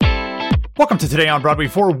Welcome to Today on Broadway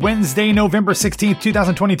for Wednesday, November 16th,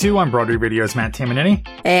 2022. I'm Broadway Radio's Matt Tamanini.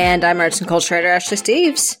 And I'm arts and culture writer Ashley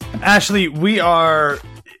Steves. Ashley,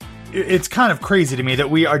 it's kind of crazy to me that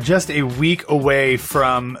we are just a week away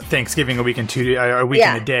from Thanksgiving, a week and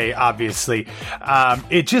a day, obviously.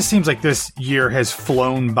 It just seems like this year has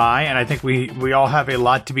flown by, and I think we all have a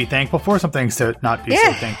lot to be thankful for, some things to not be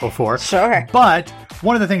so thankful for. Sure. But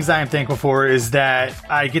one of the things I am thankful for is that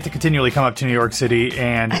I get to continually come up to New York City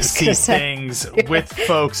and see things with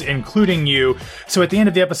folks, including you. So at the end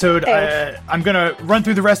of the episode, I'm going to run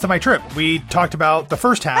through the rest of my trip. We talked about the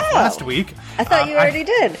first half last week. I thought you already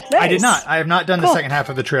did. Nice. I did not. I have not done the second half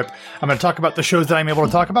of the trip. I'm going to talk about the shows that I'm able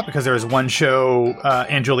to talk about because there is one show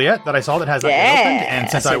in Juliet that I saw that has not yet opened. And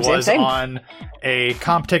since I was on a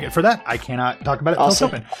comp ticket for that, I cannot talk about it until it's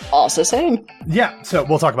open. Also same. Yeah, so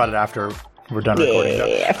we'll talk about it after we're done recording.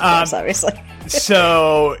 Yeah, of course, obviously.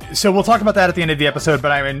 So we'll talk about that at the end of the episode,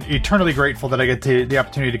 but I'm eternally grateful that I get the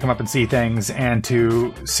opportunity to come up and see things and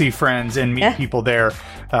to see friends and meet people there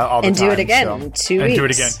all the time. And do it again in 2 weeks. And do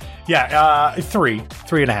it again. Yeah, three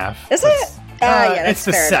and a half. Is it? It's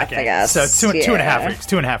the second. Enough, I guess. So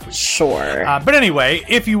 2.5 weeks. Sure. But anyway,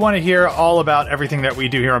 if you want to hear all about everything that we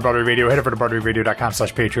do here on Broadway Radio, head over to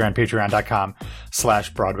BroadwayRadio.com/Patreon,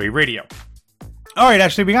 patreon.com/Broadway Radio. All right,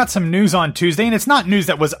 Ashley, we got some news on Tuesday, and it's not news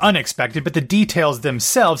that was unexpected, but the details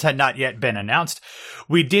themselves had not yet been announced.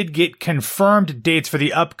 We did get confirmed dates for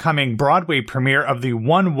the upcoming Broadway premiere of the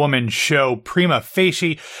one-woman show Prima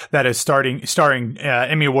Facie that is starring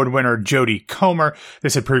Emmy Award winner Jodie Comer.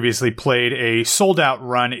 This had previously played a sold-out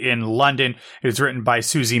run in London. It is written by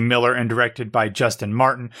Susie Miller and directed by Justin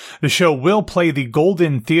Martin. The show will play the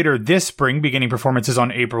Golden Theater this spring, beginning performances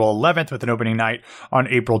on April 11th with an opening night on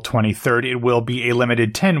April 23rd. It will be a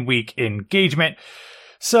limited 10-week engagement.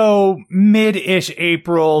 So mid-ish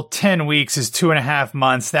April, 10 weeks is 2.5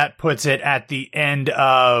 months. That puts it at the end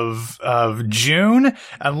of June,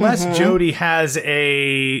 unless Jodie has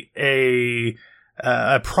a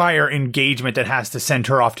prior engagement that has to send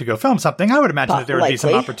her off to go film something. I would imagine that there would be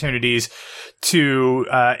some opportunities to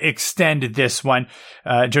extend this one.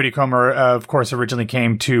 Jodie Comer, of course, originally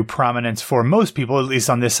came to prominence for most people, at least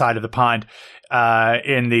on this side of the pond,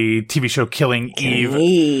 in the TV show Killing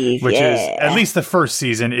Eve, which is, at least the first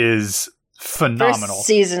season is phenomenal. First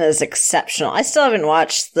season is exceptional. I still haven't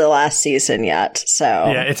watched the last season yet, so.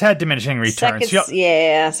 Yeah, it's had diminishing returns.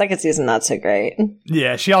 Second season not so great.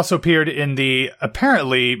 Yeah, she also appeared in the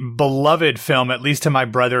apparently beloved film, at least to my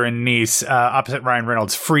brother and niece, opposite Ryan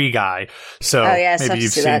Reynolds' Free Guy. So maybe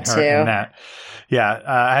you've seen her in that. Yeah,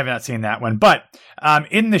 I have not seen that one. But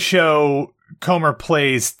in the show, Comer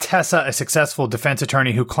plays Tessa, a successful defense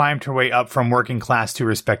attorney who climbed her way up from working class to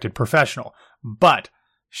respected professional. But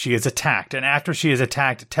she is attacked, and after she is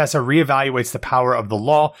attacked, Tessa reevaluates the power of the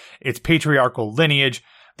law, its patriarchal lineage,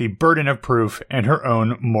 the burden of proof, and her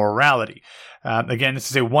own morality. Again,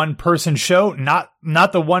 this is a one-person show, not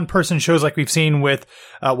the one-person shows like we've seen with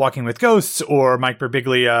Walking with Ghosts or Mike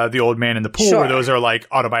Birbiglia, The Old Man in the Pool, where those are like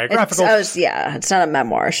autobiographical. It's not a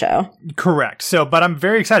memoir show. Correct. So, but I'm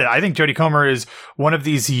very excited. I think Jodie Comer is one of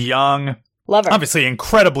these young, obviously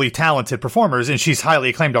incredibly talented performers, and she's highly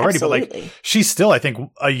acclaimed already. Absolutely. But like, she's still, I think,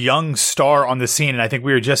 a young star on the scene, and I think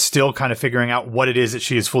we are just still kind of figuring out what it is that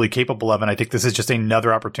she is fully capable of. And I think this is just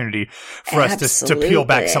another opportunity for us to peel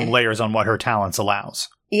back some layers on what her talents allows.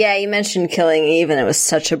 Yeah, you mentioned Killing Eve, and it was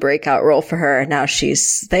such a breakout role for her. Now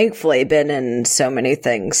she's thankfully been in so many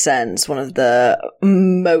things since, one of the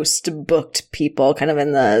most booked people, kind of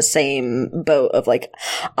in the same boat of like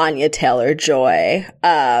Anya Taylor-Joy.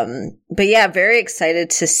 But yeah, very excited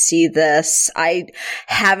to see this. I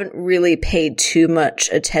haven't really paid too much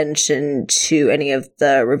attention to any of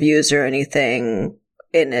the reviews or anything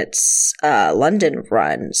in its London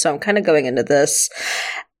run, so I'm kind of going into this,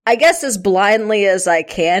 I guess, as blindly as I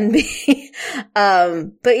can be.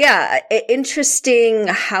 But yeah, interesting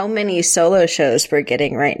how many solo shows we're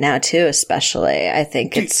getting right now too, especially. I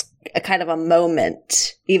think it's a kind of a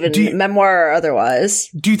moment, even memoir or otherwise.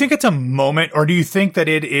 Do you think it's a moment, or do you think that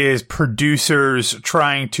it is producers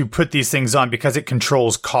trying to put these things on because it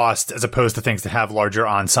controls cost as opposed to things that have larger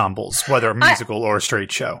ensembles, whether musical or a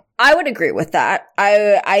straight show? I would agree with that.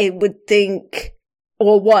 I would think,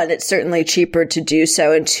 well, one, it's certainly cheaper to do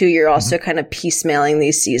so, and two, you're also kind of piecemealing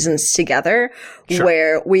these seasons together,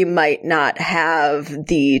 where we might not have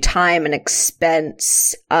the time and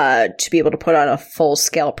expense to be able to put on a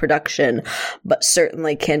full-scale production, but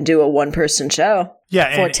certainly can do a one-person show.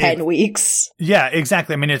 Yeah, for 10 weeks. Yeah,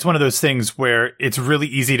 exactly. I mean, it's one of those things where it's really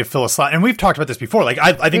easy to fill a slot. And we've talked about this before. Like,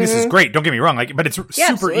 I think this is great. Don't get me wrong. Like, but it's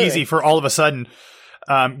super easy for all of a sudden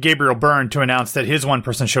Gabriel Byrne to announce that his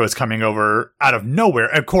one-person show is coming over out of nowhere.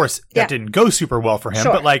 Of course, that didn't go super well for him,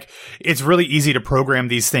 but like, it's really easy to program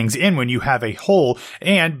these things in when you have a hole.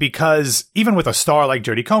 And because even with a star like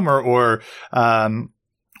Jodie Comer or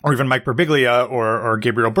even Mike Birbiglia or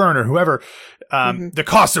Gabriel Byrne or whoever, the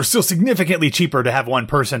costs are still significantly cheaper to have one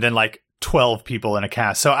person than like 12 people in a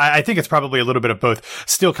cast. So I think it's probably a little bit of both,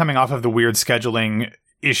 still coming off of the weird scheduling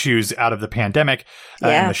issues out of the pandemic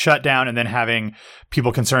and the shutdown, and then having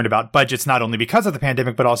people concerned about budgets, not only because of the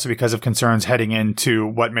pandemic, but also because of concerns heading into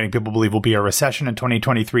what many people believe will be a recession in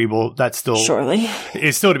 2023. Well, that's still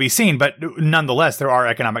is still to be seen, but nonetheless, there are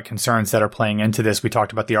economic concerns that are playing into this. We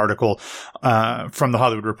talked about the article from the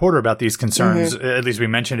Hollywood Reporter about these concerns. At least we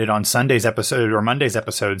mentioned it on Sunday's episode or Monday's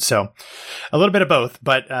episode. So a little bit of both,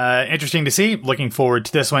 but interesting to see. Looking forward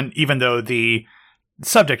to this one, even though the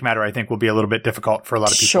subject matter, I think, will be a little bit difficult for a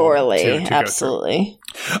lot of people. To absolutely.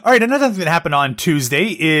 All right, another thing that happened on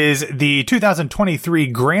Tuesday is the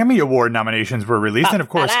 2023 Grammy Award nominations were released. And of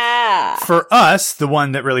course, for us, the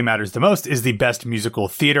one that really matters the most is the Best Musical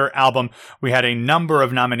Theater Album. We had a number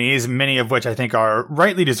of nominees, many of which I think are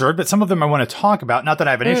rightly deserved, but some of them I want to talk about. Not that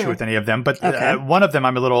I have an issue with any of them, but one of them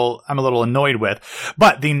I'm a little annoyed with.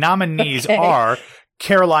 But the nominees are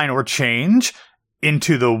Caroline or Change,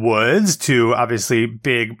 Into the Woods, two obviously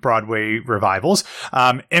big Broadway revivals.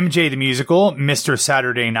 MJ the Musical, Mr.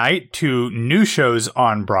 Saturday Night, two new shows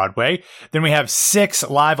on Broadway. Then we have Six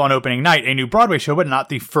live on opening night, a new Broadway show, but not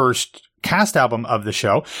the first cast album of the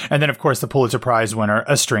show. And then, of course, the Pulitzer Prize winner,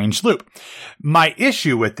 A Strange Loop. My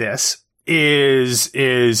issue with this is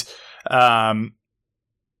the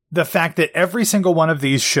fact that every single one of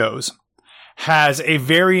these shows has a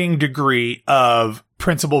varying degree of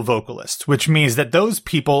principal vocalists, which means that those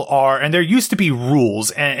people are, and there used to be rules,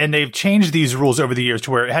 and they've changed these rules over the years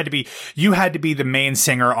to where you had to be the main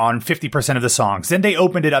singer on 50% of the songs. Then they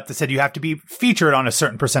opened it up that said you have to be featured on a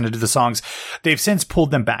certain percentage of the songs. They've since pulled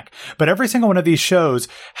them back. But every single one of these shows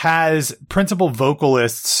has principal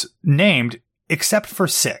vocalists named, except for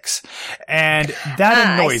Six. And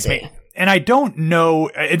that annoys me. And I don't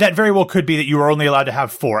know, that very well could be that you are only allowed to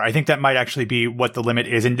have 4. I think that might actually be what the limit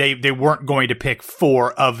is. And they weren't going to pick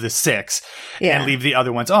 4 of the 6 and leave the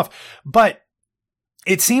other ones off. But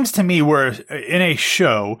it seems to me where in a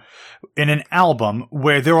show, in an album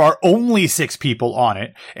where there are only 6 people on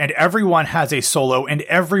it and everyone has a solo and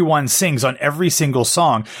everyone sings on every single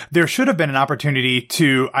song, there should have been an opportunity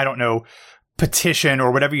to, I don't know, petition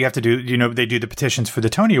or whatever you have to do. You know, they do the petitions for the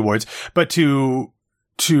Tony Awards, but to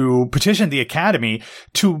petition the Academy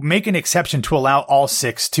to make an exception to allow all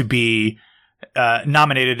 6 to be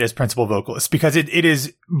nominated as principal vocalists, because it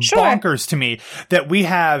is bonkers to me that we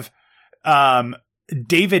have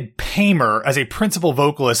David Paymer as a principal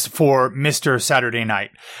vocalist for Mr. Saturday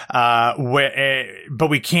Night, but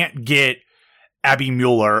we can't get Abby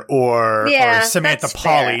Mueller or Samantha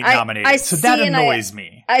Polly nominated. So that annoys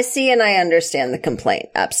me. I see and I understand the complaint.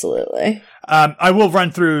 Absolutely. I will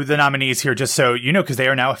run through the nominees here just so you know, because they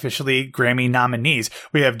are now officially Grammy nominees.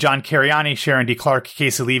 We have John Cariani, Sharon D. Clarke,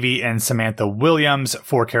 Casey Levy, and Samantha Williams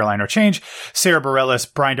for Caroline or Change. Sarah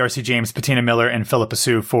Bareilles, Brian Darcy James, Patina Miller, and Philippa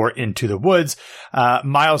Sue for Into the Woods.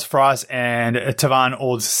 Miles Frost and Tavon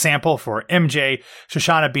Old Sample for MJ.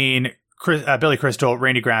 Shoshana Bean, Billy Crystal,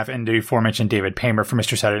 Randy Graff, and the aforementioned David Paymer for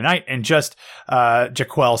Mr. Saturday Night, and just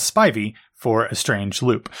Jaquel Spivey for A Strange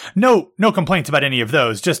Loop. No complaints about any of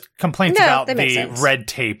those, just complaints about the red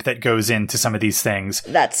tape that goes into some of these things.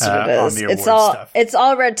 That's what it is. It's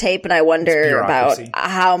all red tape, and I wonder about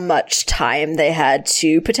how much time they had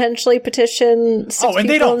to potentially petition 6 and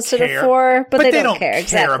people instead of 4, but they don't care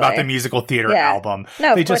exactly about the musical theater album.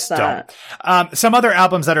 No, they just don't. Some other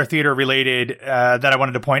albums that are theater related that I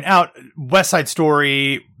wanted to point out: West Side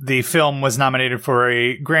Story, the film, was nominated for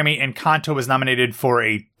a Grammy, and Encanto was nominated for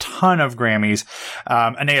a ton of Grammys.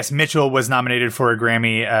 Anais Mitchell was nominated for a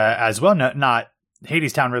Grammy as well. Not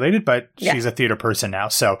Hadestown related, but she's a theater person now,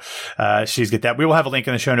 so she's get that. We will have a link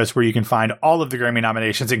in the show notes where you can find all of the Grammy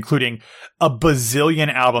nominations, including a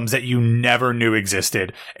bazillion albums that you never knew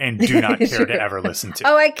existed and do not care to ever listen to.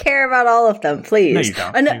 Oh, I care about all of them, please. No, you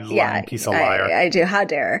don't. You lying piece of liar. I do. How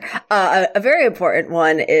dare. A very important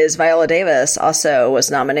one is Viola Davis also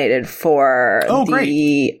was nominated for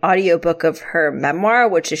the audiobook of her memoir,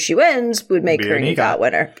 which if she wins would make her an EGOT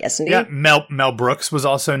winner. Yes, indeed. Yeah, Mel Brooks was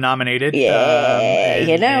also nominated.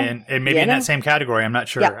 And maybe in that same category. I'm not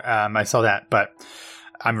sure. Yep. I saw that, but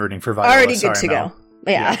I'm rooting for Viola. Already good to go.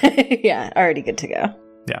 Yeah. Yeah. Already good to go.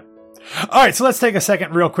 Yeah. All right, so let's take a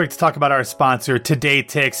second real quick to talk about our sponsor, Today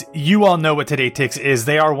Ticks. You all know what Today Ticks is.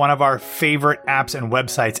 They are one of our favorite apps and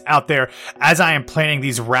websites out there. As I am planning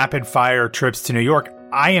these rapid fire trips to New York,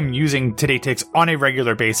 I am using Today Ticks on a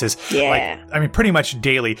regular basis. Yeah. Pretty much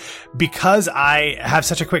daily. Because I have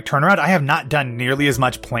such a quick turnaround, I have not done nearly as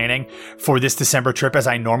much planning for this December trip as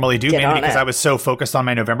I normally do, mainly because I was so focused on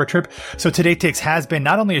my November trip. So Today Ticks has been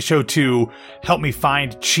not only a show to help me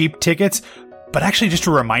find cheap tickets, but actually just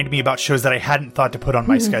to remind me about shows that I hadn't thought to put on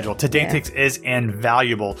my schedule. Today Ticks is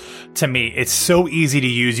invaluable to me. It's so easy to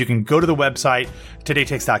use. You can go to the website,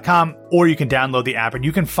 todayticks.com, or you can download the app and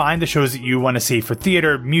you can find the shows that you want to see for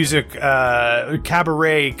theater, music,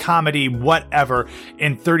 cabaret, comedy, whatever,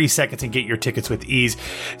 in 30 seconds and get your tickets with ease.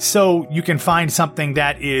 So you can find something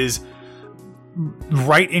that is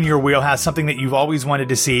right in your wheelhouse, something that you've always wanted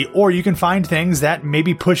to see, or you can find things that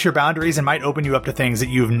maybe push your boundaries and might open you up to things that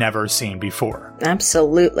you've never seen before.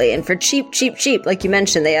 Absolutely. And for cheap, like you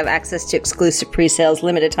mentioned, they have access to exclusive pre-sales,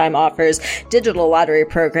 limited time offers, digital lottery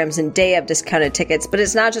programs, and day of discounted tickets. But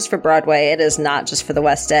it's not just for Broadway. It is not just for the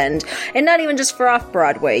West End, and not even just for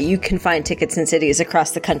off-Broadway. You can find tickets in cities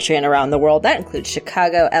across the country and around the world. That includes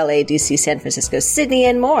Chicago, LA, DC, San Francisco, Sydney,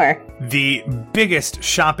 and more. The biggest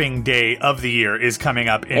shopping day of the year is coming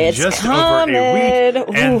up in over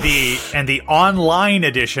a week, and the online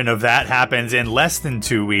edition of that happens in less than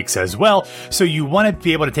 2 weeks as well. So you want to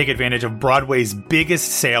be able to take advantage of Broadway's biggest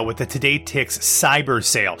sale with the Today Ticks Cyber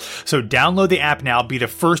Sale. So download the app now, be the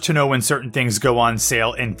first to know when certain things go on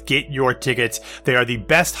sale, and get your tickets. They are the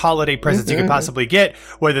best holiday presents you can possibly get,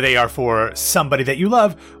 whether they are for somebody that you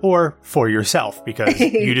love or for yourself, because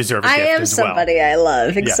you deserve a gift as well. I am somebody I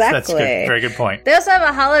love. Exactly. Yes, that's good. Very good point. They also have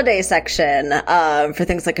a holiday section for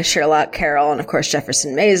things like A Sherlock Carol, and of course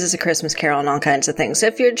Jefferson Maze is A Christmas Carol, and all kinds of things. So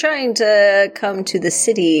if you're trying to come to the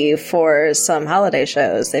city for some holiday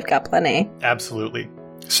shows, they've got plenty. Absolutely.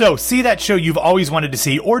 So see that show you've always wanted to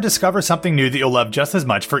see, or discover something new that you'll love just as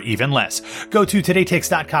much for even less. Go to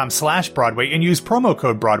todayticks.com/Broadway and use promo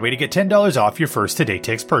code Broadway to get $10 off your first Today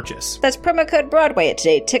Ticks purchase. That's promo code Broadway at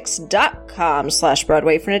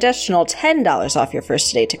todayticks.com/Broadway for an additional $10 off your first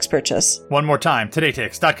Today Ticks purchase. One more time,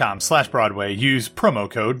 todayticks.com/Broadway. Use promo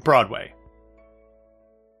code Broadway.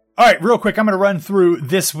 All right, real quick, I'm going to run through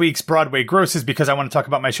this week's Broadway grosses because I want to talk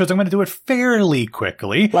about my shows. I'm going to do it fairly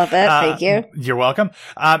quickly. Love it. Thank you. You're welcome.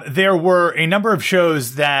 There were a number of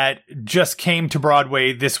shows that just came to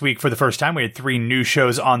Broadway this week for the first time. We had 3 new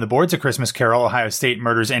shows on the boards: A Christmas Carol, Ohio State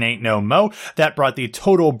Murders, and Ain't No Mo. That brought the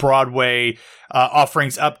total Broadway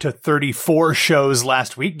offerings up to 34 shows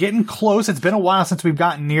last week. Getting close. It's been a while since we've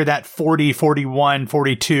gotten near that 40, 41,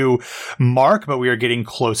 42 mark, but we are getting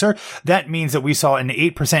closer. That means that we saw an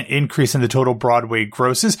 8% increase in the total Broadway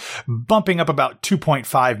grosses, bumping up about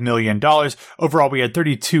 $2.5 million. Overall, we had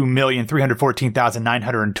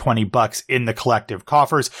 $32,314,920 in the collective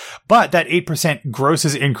coffers. But that 8%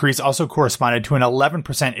 grosses increase also corresponded to an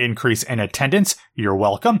 11% increase in attendance. You're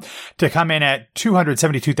welcome. To come in at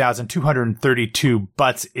 272,232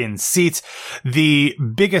 butts in seats. The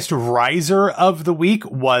biggest riser of the week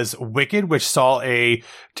was Wicked, which saw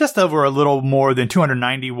just over a little more than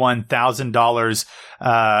 $291,000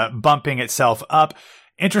 bumping itself up.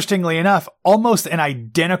 Interestingly enough, almost an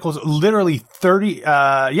identical, literally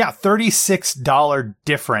 $36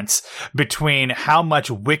 difference between how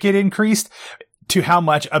much Wicked increased to how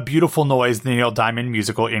much A Beautiful Noise, the Neil Diamond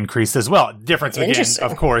musical, increased as well. Difference, again,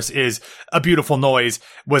 of course, is A Beautiful Noise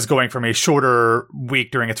was going from a shorter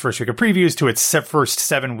week during its first week of previews to its first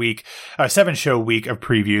 7-show week of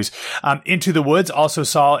previews. Into the Woods also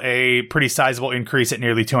saw a pretty sizable increase at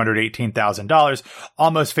nearly $218,000.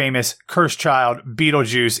 Almost Famous, Cursed Child,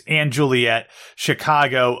 Beetlejuice, and Juliet,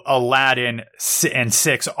 Chicago, Aladdin, and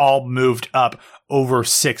Six all moved up over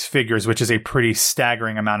 6 figures, which is a pretty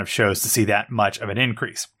staggering amount of shows to see that much of an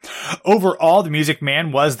increase. Overall, The Music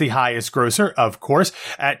Man was the highest grosser, of course,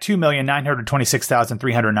 at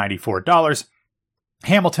 $2,926,394.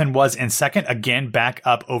 Hamilton was in second, again back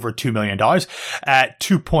up over $2 million at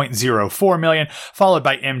 $2.04 million, followed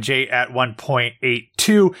by MJ at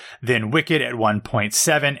 $1.82, then Wicked at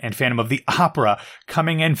 $1.7, and Phantom of the Opera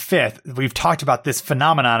coming in 5th. We've talked about this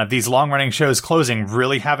phenomenon of these long-running shows closing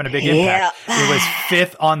really having a big impact. It was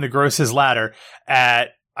 5th on the grosses ladder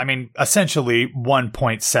at essentially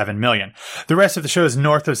 $1.7 million. The rest of the shows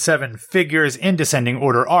north of 7 figures in descending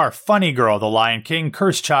order are Funny Girl, The Lion King,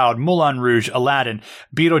 Cursed Child, Moulin Rouge, Aladdin,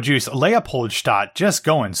 Beetlejuice, Leopoldstadt, just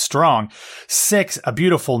going strong. 6, A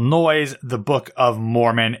Beautiful Noise, The Book of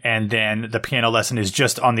Mormon, and then The Piano Lesson is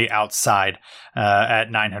just on the outside at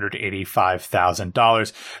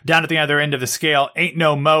 $985,000. Down at the other end of the scale, Ain't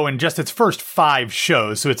No Mo, in just its first 5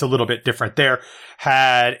 shows, so it's a little bit different there,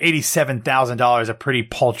 had $87,000, a pretty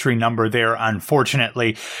paltry number there,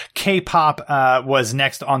 unfortunately. K-pop was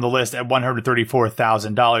next on the list at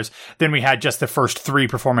 $134,000. Then we had just the first 3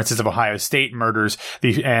 performances of Ohio State Murders,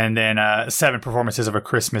 and then 7 performances of A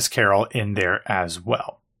Christmas Carol in there as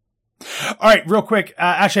well. All right, real quick.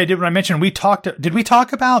 Actually, I did want to mention, we talked about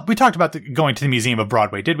going to the Museum of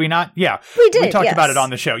Broadway, did we not? Yeah. We did, We talked yes. about it on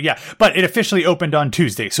the show. Yeah. But it officially opened on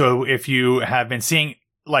Tuesday. So if you have been seeing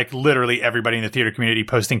like literally everybody in the theater community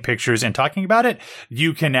posting pictures and talking about it,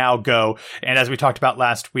 you can now go. And as we talked about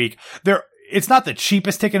last week, it's not the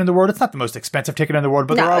cheapest ticket in the world. It's not the most expensive ticket in the world,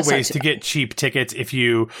 but there are ways to get cheap tickets if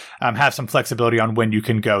you have some flexibility on when you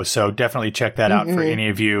can go. So definitely check that out for any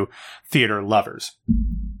of you theater lovers.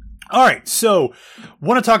 All right, so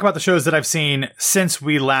want to talk about the shows that I've seen since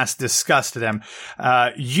we last discussed them.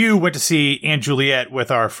 You went to see Anne Juliet with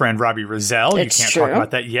our friend Robbie Rozelle. You can't talk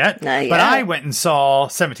about that yet. Not yet. But I went and saw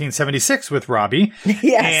 1776 with Robbie.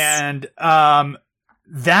 Yes. And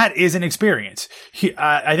that is an experience.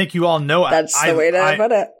 I think you all know. That's the way to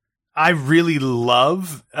put it. I really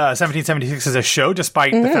love 1776 as a show,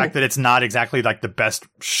 despite the fact that it's not exactly like the best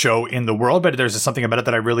show in the world, but there's something about it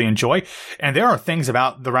that I really enjoy. And there are things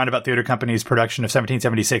about the Roundabout Theater Company's production of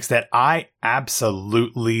 1776 that I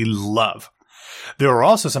absolutely love. There are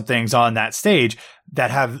also some things on that stage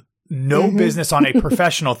that have no business on a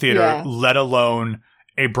professional theater, let alone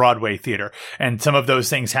a Broadway theater. And some of those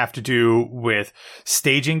things have to do with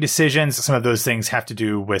staging decisions. Some of those things have to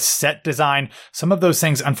do with set design. Some of those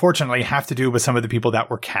things, unfortunately, have to do with some of the people that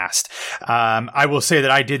were cast. I will say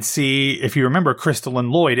that I did see, if you remember, Crystal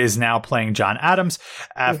and Lloyd is now playing John Adams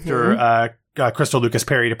after Crystal Lucas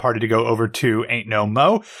Perry departed to go over to Ain't No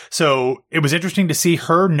Mo. So it was interesting to see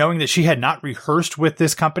her, knowing that she had not rehearsed with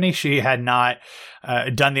this company. She had not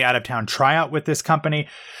done the out-of-town tryout with this company.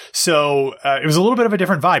 So it was a little bit of a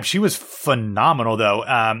different vibe. She was phenomenal, though.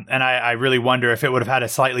 And I really wonder if it would have had a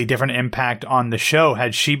slightly different impact on the show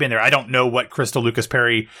had she been there. I don't know what Crystal Lucas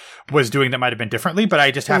Perry was doing that might have been differently, but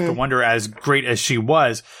I just have to wonder, as great as she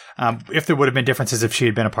was, if there would have been differences if she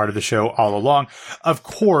had been a part of the show all along. Of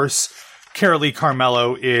course, Carolee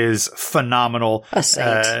Carmello is phenomenal. A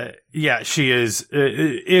saint. Yeah, she is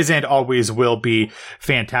and always will be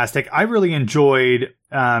fantastic. I really enjoyed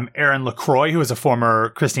Erin LaCroix, who is a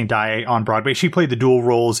former Christine Daae on Broadway. She played the dual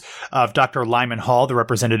roles of Dr. Lyman Hall, the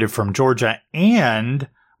representative from Georgia, and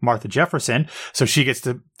Martha Jefferson. So she gets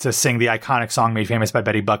to sing the iconic song made famous by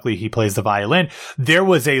Betty Buckley. He plays the violin. There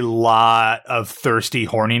was a lot of thirsty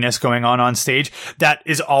horniness going on stage. That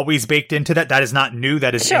is always baked into that. That is not new.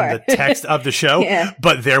 That is in the text of the show.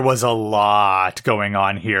 But there was a lot going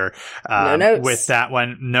on here. No notes. With that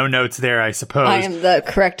one. No notes there, I suppose. I am the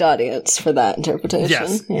correct audience for that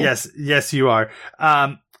interpretation. Yes, you are.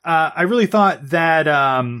 I really thought that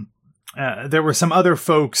there were some other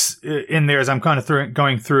folks in there as I'm kind of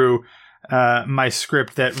going through my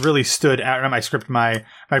script that really stood out. Not my script, my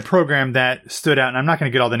program that stood out. And I'm not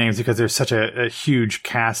going to get all the names because there's such a huge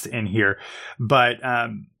cast in here. But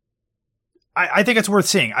I think it's worth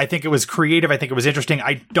seeing. I think it was creative. I think it was interesting.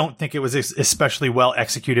 I don't think it was especially well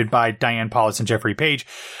executed by Diane Paulus and Jeffrey Page.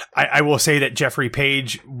 I will say that Jeffrey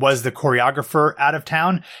Page was the choreographer out of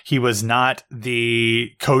town. He was not the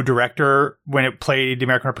co-director when it played the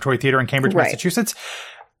American Repertory Theater in Cambridge, Massachusetts.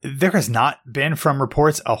 There has not been, from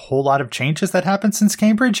reports, a whole lot of changes that happened since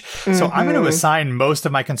Cambridge. So I'm going to assign most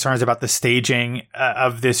of my concerns about the staging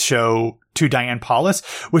of this show to Diane Paulus,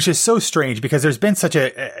 which is so strange because there's been such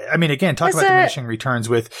again, talk about diminishing returns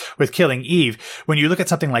with Killing Eve. When you look at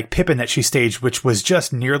something like Pippin that she staged, which was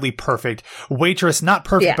just nearly perfect. Waitress, not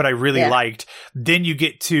perfect, but I really liked. Then you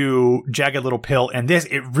get to Jagged Little Pill, and this,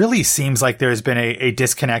 it really seems like there's been a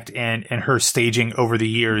disconnect in her staging over the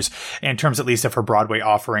years, in terms at least of her Broadway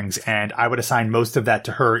offerings. And I would assign most of that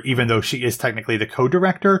to her, even though she is technically the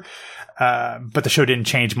co-director. But the show didn't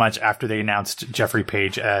change much after they announced Jeffrey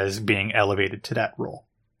Page as being elevated to that role.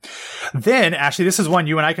 Then, Ashley, this is one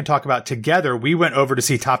you and I can talk about together. We went over to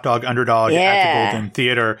see Top Dog Underdog at the Golden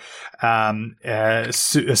Theater.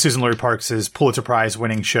 Susan Laurie Parks' Pulitzer Prize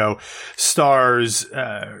winning show stars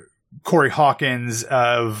Corey Hawkins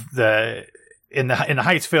of the In the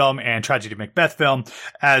Heights film and Tragedy of Macbeth film,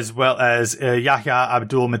 as well as Yahya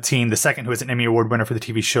Abdul-Mateen II, who is an Emmy Award winner for the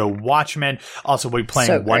TV show Watchmen, also will be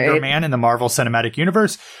playing Wonder Man in the Marvel Cinematic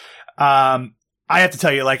Universe. I have to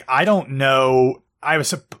tell you, I don't know.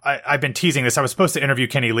 I've been teasing this. I was supposed to interview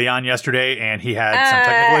Kenny Leon yesterday, and he had some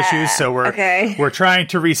technical issues, so we're trying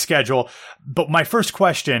to reschedule. But my first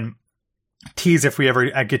question, tease if we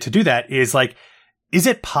ever get to do that, is is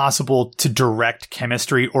it possible to direct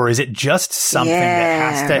chemistry, or is it just something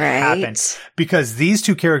that has to happen? Because these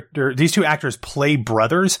two actors play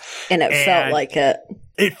brothers. And it felt like it.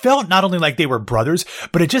 It felt not only like they were brothers,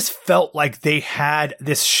 but it just felt like they had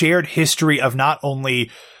this shared history of not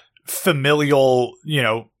only familial,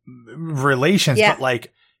 relations, but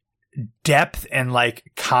like depth and like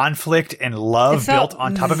conflict and love built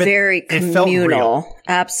on top of it. Very communal. It felt real.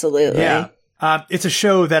 Absolutely. Yeah. It's a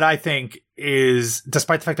show that I think is,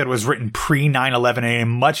 despite the fact that it was written pre 9/11 in a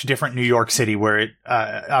much different New York City where it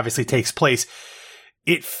obviously takes place,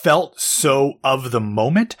 it felt so of the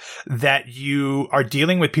moment that you are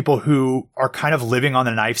dealing with people who are kind of living on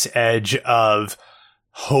the knife's edge of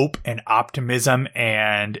hope and optimism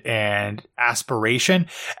and aspiration,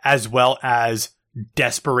 as well as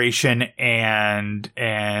desperation and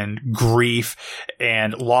grief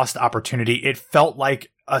and lost opportunity. It felt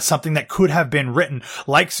like something that could have been written,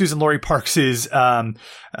 like Susan Laurie Parks's plays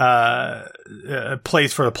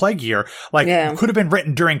for the Plague Year, could have been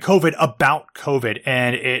written during COVID about COVID,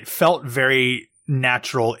 and it felt very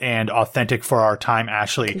natural and authentic for our time,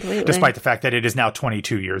 Ashley, despite the fact that it is now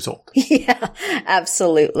 22 years old. Yeah,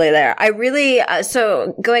 absolutely there. I really,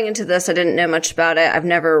 so going into this, I didn't know much about it. I've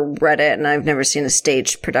never read it and I've never seen a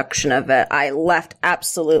staged production of it. I left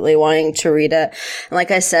absolutely wanting to read it. And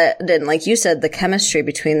like I said, and like you said, the chemistry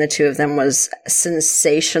between the two of them was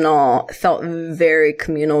sensational. It felt very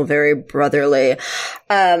communal, very brotherly.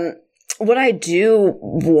 What I do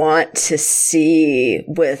want to see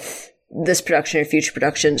with this production or future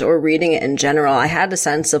productions or reading it in general, I had a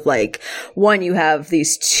sense of like, one, you have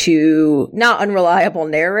these two not unreliable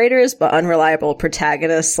narrators, but unreliable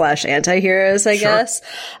protagonists / anti-heroes, I guess.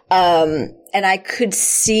 And I could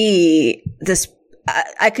see this,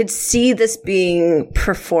 being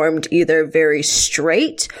performed either very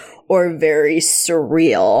straight or very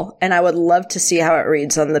surreal. And I would love to see how it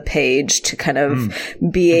reads on the page to kind of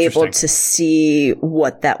be able to see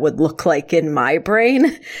what that would look like in my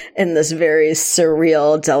brain in this very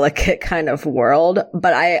surreal, delicate kind of world.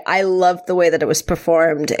 But I loved the way that it was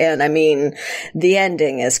performed. And I mean, the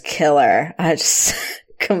ending is killer. I just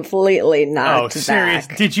completely knocked serious?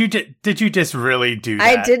 back. Did you just really do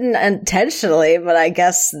that? I didn't intentionally, but I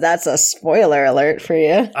guess that's a spoiler alert for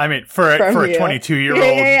you. I mean, for a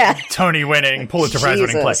 22-year-old Tony winning, Pulitzer Prize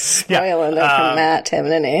winning play. Spoiling it from Matt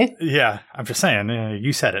Tamanini. Yeah, I'm just saying,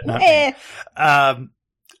 you said it, not me.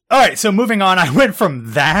 All right, so moving on, I went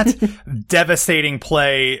from that devastating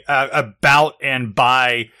play about and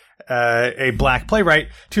by a black playwright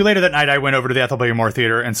to later that night I went over to the Ethel Moore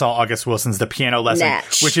Theater and saw August Wilson's The Piano Lesson,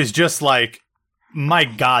 which is just like, my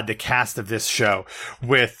God, the cast of this show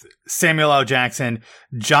with Samuel L. Jackson,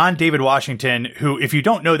 John David Washington, who, if you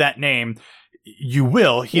don't know that name, you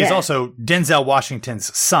will. He is also Denzel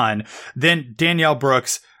Washington's son. Then Danielle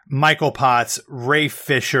Brooks, Michael Potts, Ray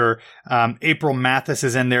Fisher, April Mathis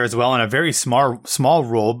is in there as well in a very small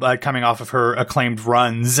role, coming off of her acclaimed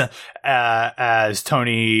runs as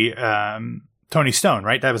Tony Stone,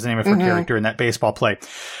 right? That was the name of her character in that baseball play.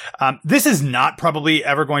 This is not probably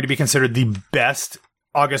ever going to be considered the best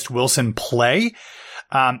August Wilson play.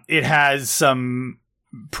 It has some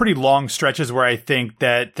pretty long stretches where I think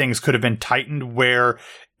that things could have been tightened, where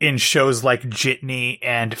in shows like Jitney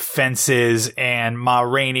and Fences and Ma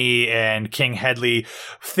Rainey and King Headley,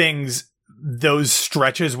 those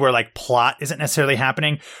stretches where like plot isn't necessarily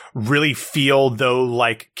happening really feel though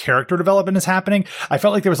like character development is happening. I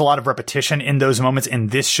felt like there was a lot of repetition in those moments in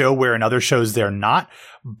this show where in other shows they're not.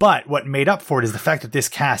 But what made up for it is the fact that this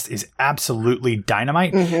cast is absolutely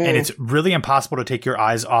dynamite and it's really impossible to take your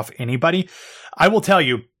eyes off anybody. I will tell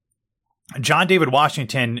you, John David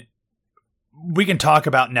Washington, we can talk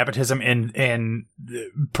about nepotism in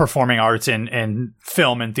performing arts and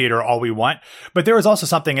film and theater all we want, but there is also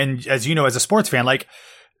something, and as you know, as a sports fan, like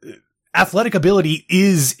athletic ability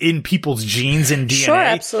is in people's genes and DNA. Sure,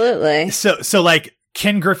 absolutely. So like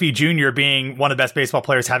Ken Griffey Jr. being one of the best baseball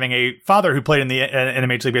players, having a father who played in the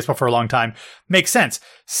Major League Baseball for a long time makes sense.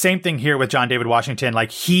 Same thing here with John David Washington.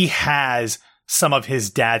 Like he has some of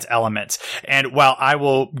his dad's elements. And while I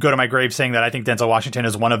will go to my grave saying that I think Denzel Washington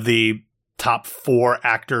is one of the top 4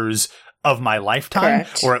 actors of my lifetime,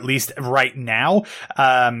 or at least right now.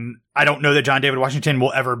 I don't know that John David Washington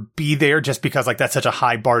will ever be there just because like that's such a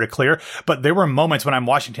high bar to clear. But there were moments when I'm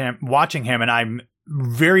watching him and I'm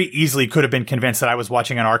very easily could have been convinced that I was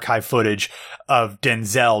watching an archive footage of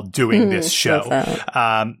Denzel doing this show,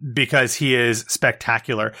 because he is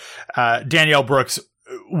spectacular. Danielle Brooks,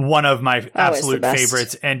 one of my absolute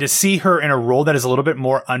favorites. And to see her in a role that is a little bit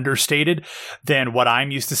more understated than what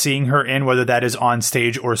I'm used to seeing her in, whether that is on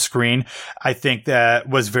stage or screen, I think that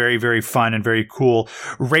was very, very fun and very cool.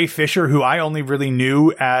 Ray Fisher, who I only really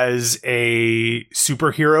knew as a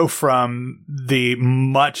superhero from the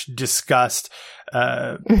much discussed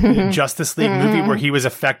Justice League movie, where he was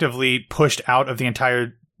effectively pushed out of the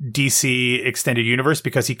entire DC extended universe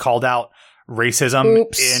because he called out racism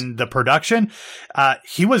in the production.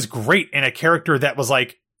 He was great in a character that was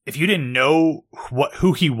like, if you didn't know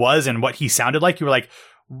who he was and what he sounded like,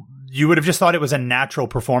 you would have just thought it was a natural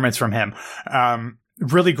performance from him.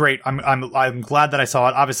 Really great. I'm glad that I saw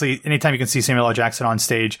it. Obviously, anytime you can see Samuel L. Jackson on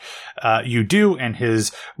stage, you do. And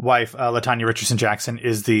his wife, LaTanya Richardson Jackson,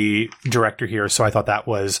 is the director here. So I thought that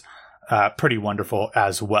was pretty wonderful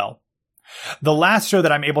as well. The last show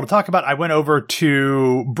that I'm able to talk about, I went over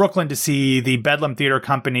to Brooklyn to see the Bedlam Theater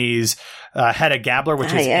Company's Hedda Gabler,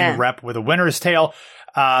 which is in rep with A Winter's Tale.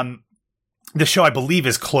 The show, I believe,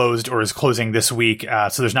 is closed or is closing this week,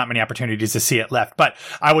 so there's not many opportunities to see it left. But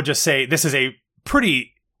I would just say this is a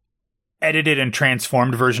pretty edited and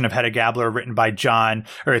transformed version of Hedda Gabler written by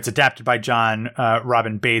it's adapted by John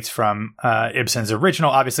Robin Bates from Ibsen's original,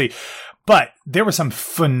 obviously. But there were some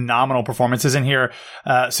phenomenal performances in here.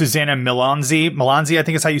 Susanna Milanzi, I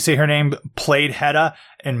think is how you say her name, played Hedda.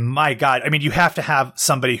 And my God, I mean, you have to have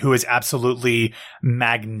somebody who is absolutely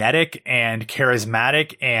magnetic and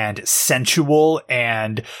charismatic and sensual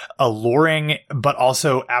and alluring, but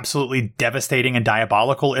also absolutely devastating and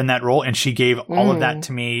diabolical in that role. And she gave all of that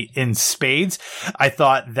to me in spades. I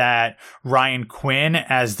thought that Ryan Quinn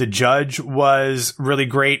as the judge was really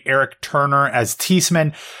great. Eric Turner as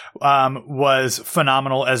Teesman was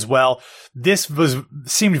phenomenal as well. This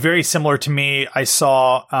seemed very similar to me. I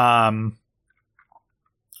saw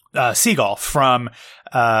Seagull from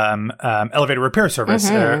Elevator Repair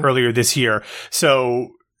Service earlier this year.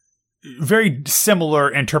 So very similar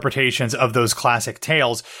interpretations of those classic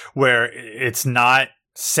tales where it's not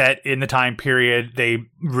set in the time period. They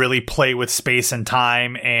really play with space and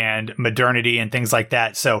time and modernity and things like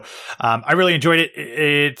that. So I really enjoyed it.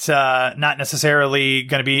 It's not necessarily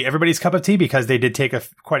going to be everybody's cup of tea because they did take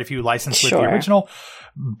quite a few licenses with the original.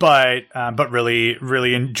 But really,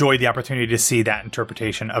 really enjoyed the opportunity to see that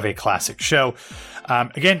interpretation of a classic show.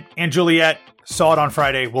 Again, and Juliet, saw it on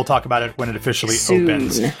Friday. We'll talk about it when it officially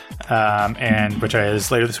opens, and which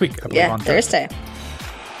is later this week. I believe, on Thursday.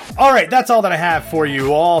 All right, that's all that I have for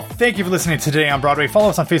you all. Thank you for listening to Today on Broadway. Follow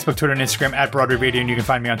us on Facebook, Twitter, and Instagram at Broadway Radio, and you can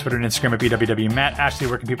find me on Twitter and Instagram at BWWMatt. Ashley,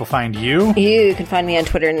 where can people find you? You can find me on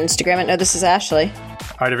Twitter and Instagram at No, This Is Ashley.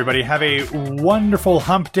 All right, everybody, have a wonderful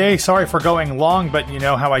hump day. Sorry for going long, but you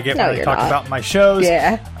know how I get when I talk about my shows.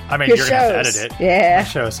 Yeah. I mean, you're going to have to edit it. Yeah. My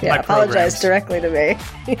shows. Yeah, my apologize directly to me.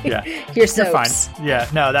 Yeah. You're fine. Yeah,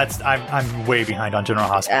 no, I'm way behind on General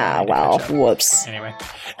Hospital. Ah, well, whoops. Anyway,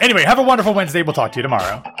 have a wonderful Wednesday. We'll talk to you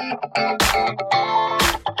tomorrow.